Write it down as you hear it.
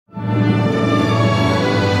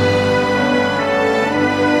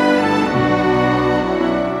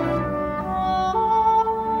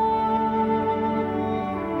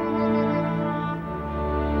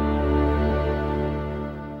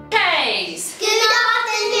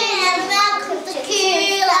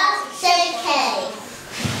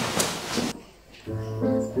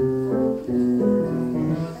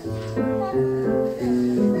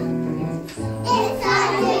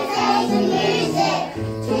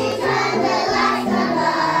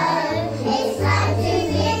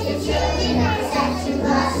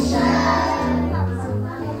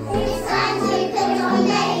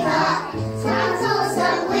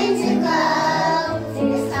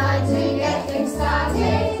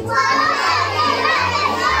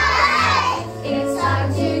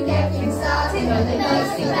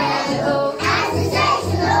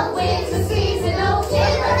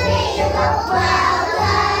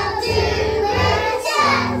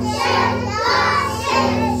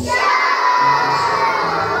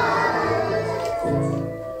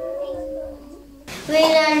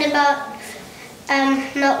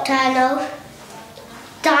Nocturnal,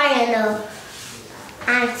 Diurnal,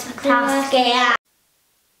 and Taskia.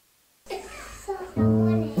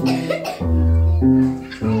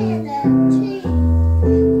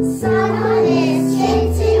 Someone is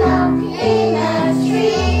sitting up in a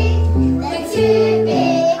tree with two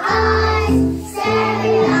big eyes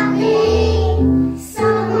staring at me.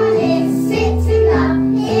 Someone is sitting up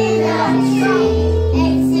in a tree.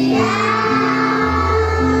 It's the owl.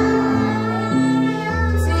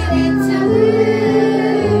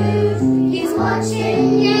 He's watching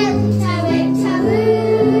you.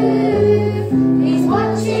 He's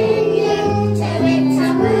watching you.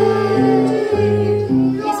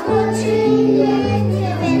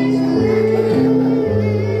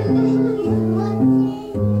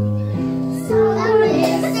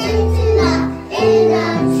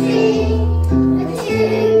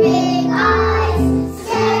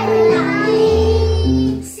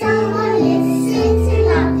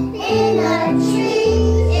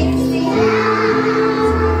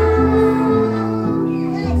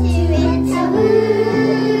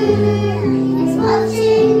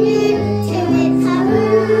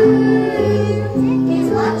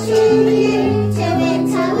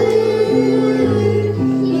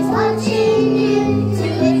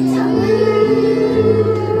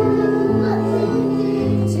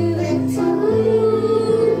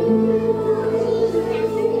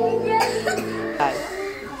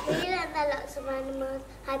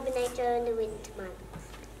 Hibernate during the winter months.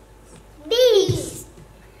 Bees!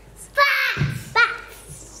 Bats!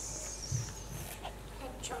 Bats!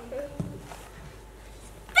 Hedgehog.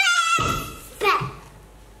 Bat!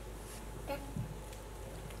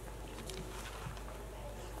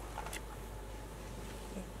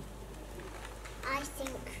 I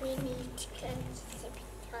think we need to go to the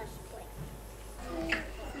toilet.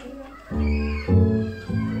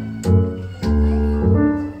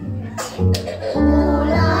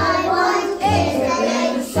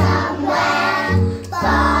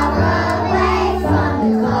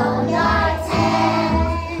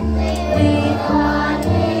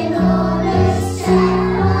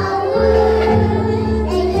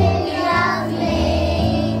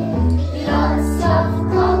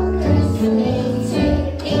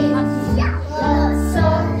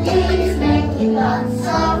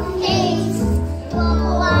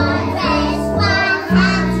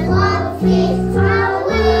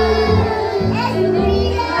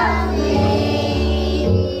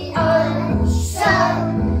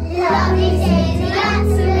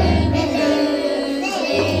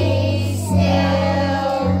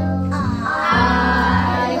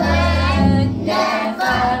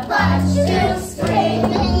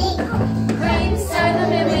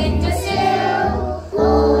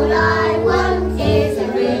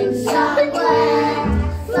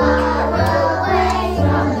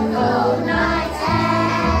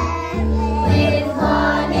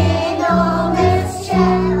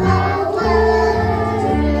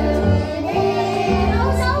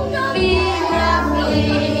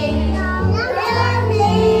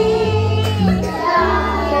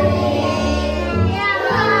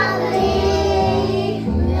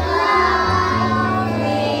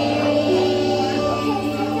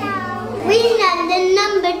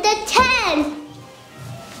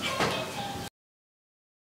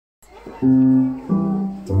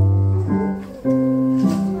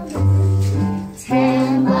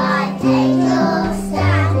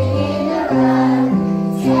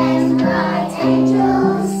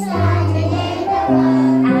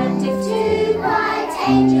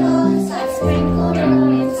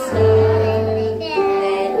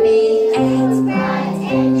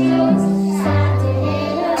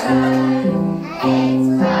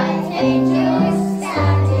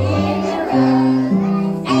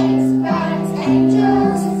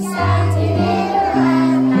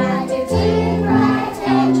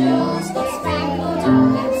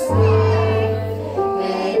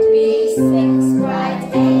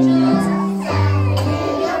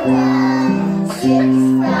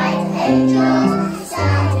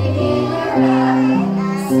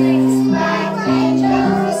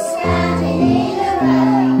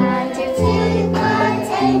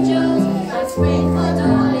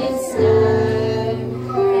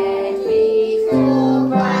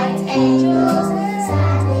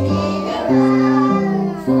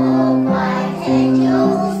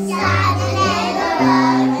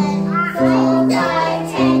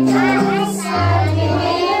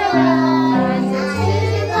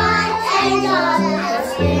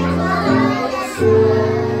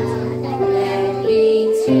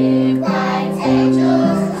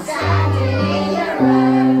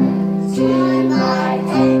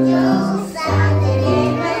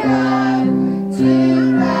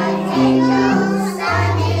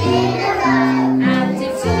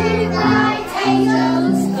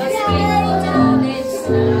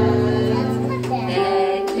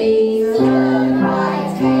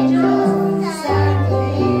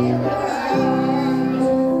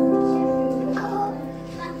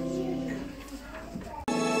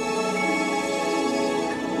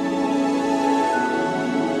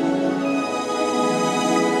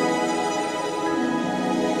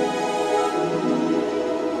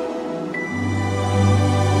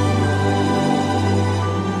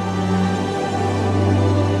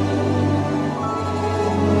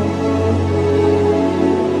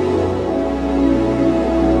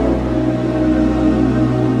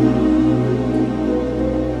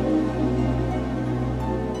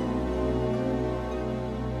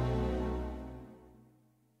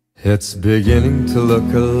 It's beginning to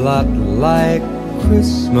look a lot like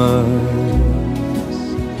Christmas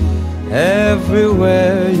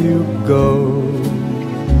everywhere you go.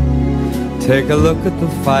 Take a look at the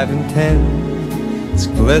 5 and 10. It's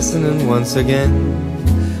glistening once again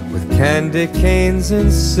with candy canes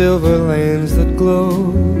and silver lanes that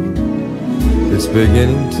glow. It's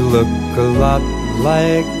beginning to look a lot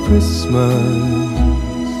like Christmas.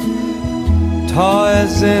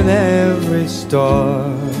 Toys in every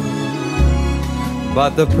store,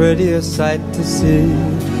 but the prettiest sight to see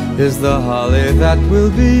is the holly that will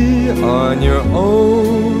be on your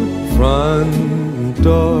own front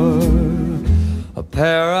door. A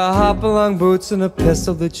pair of hop-along boots and a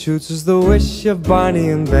pistol that shoots is the wish of Barney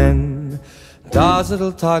and Ben. Dolls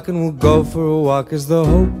that'll talk and will go for a walk is the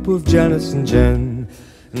hope of Janice and Jen.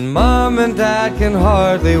 And Mom and Dad can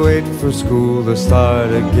hardly wait for school to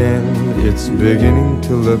start again. It's beginning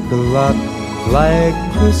to look a lot like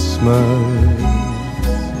Christmas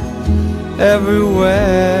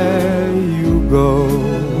everywhere you go.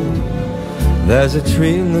 There's a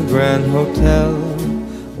tree in the Grand Hotel,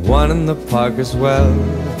 one in the park as well.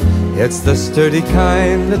 It's the sturdy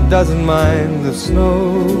kind that doesn't mind the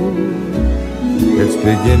snow. It's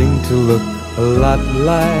beginning to look a lot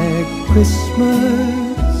like Christmas.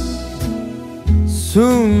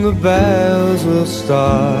 Soon the bells will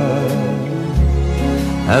start,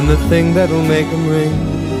 and the thing that'll make them ring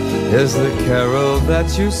is the carol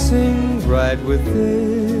that you sing right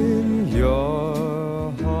within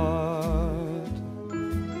your heart.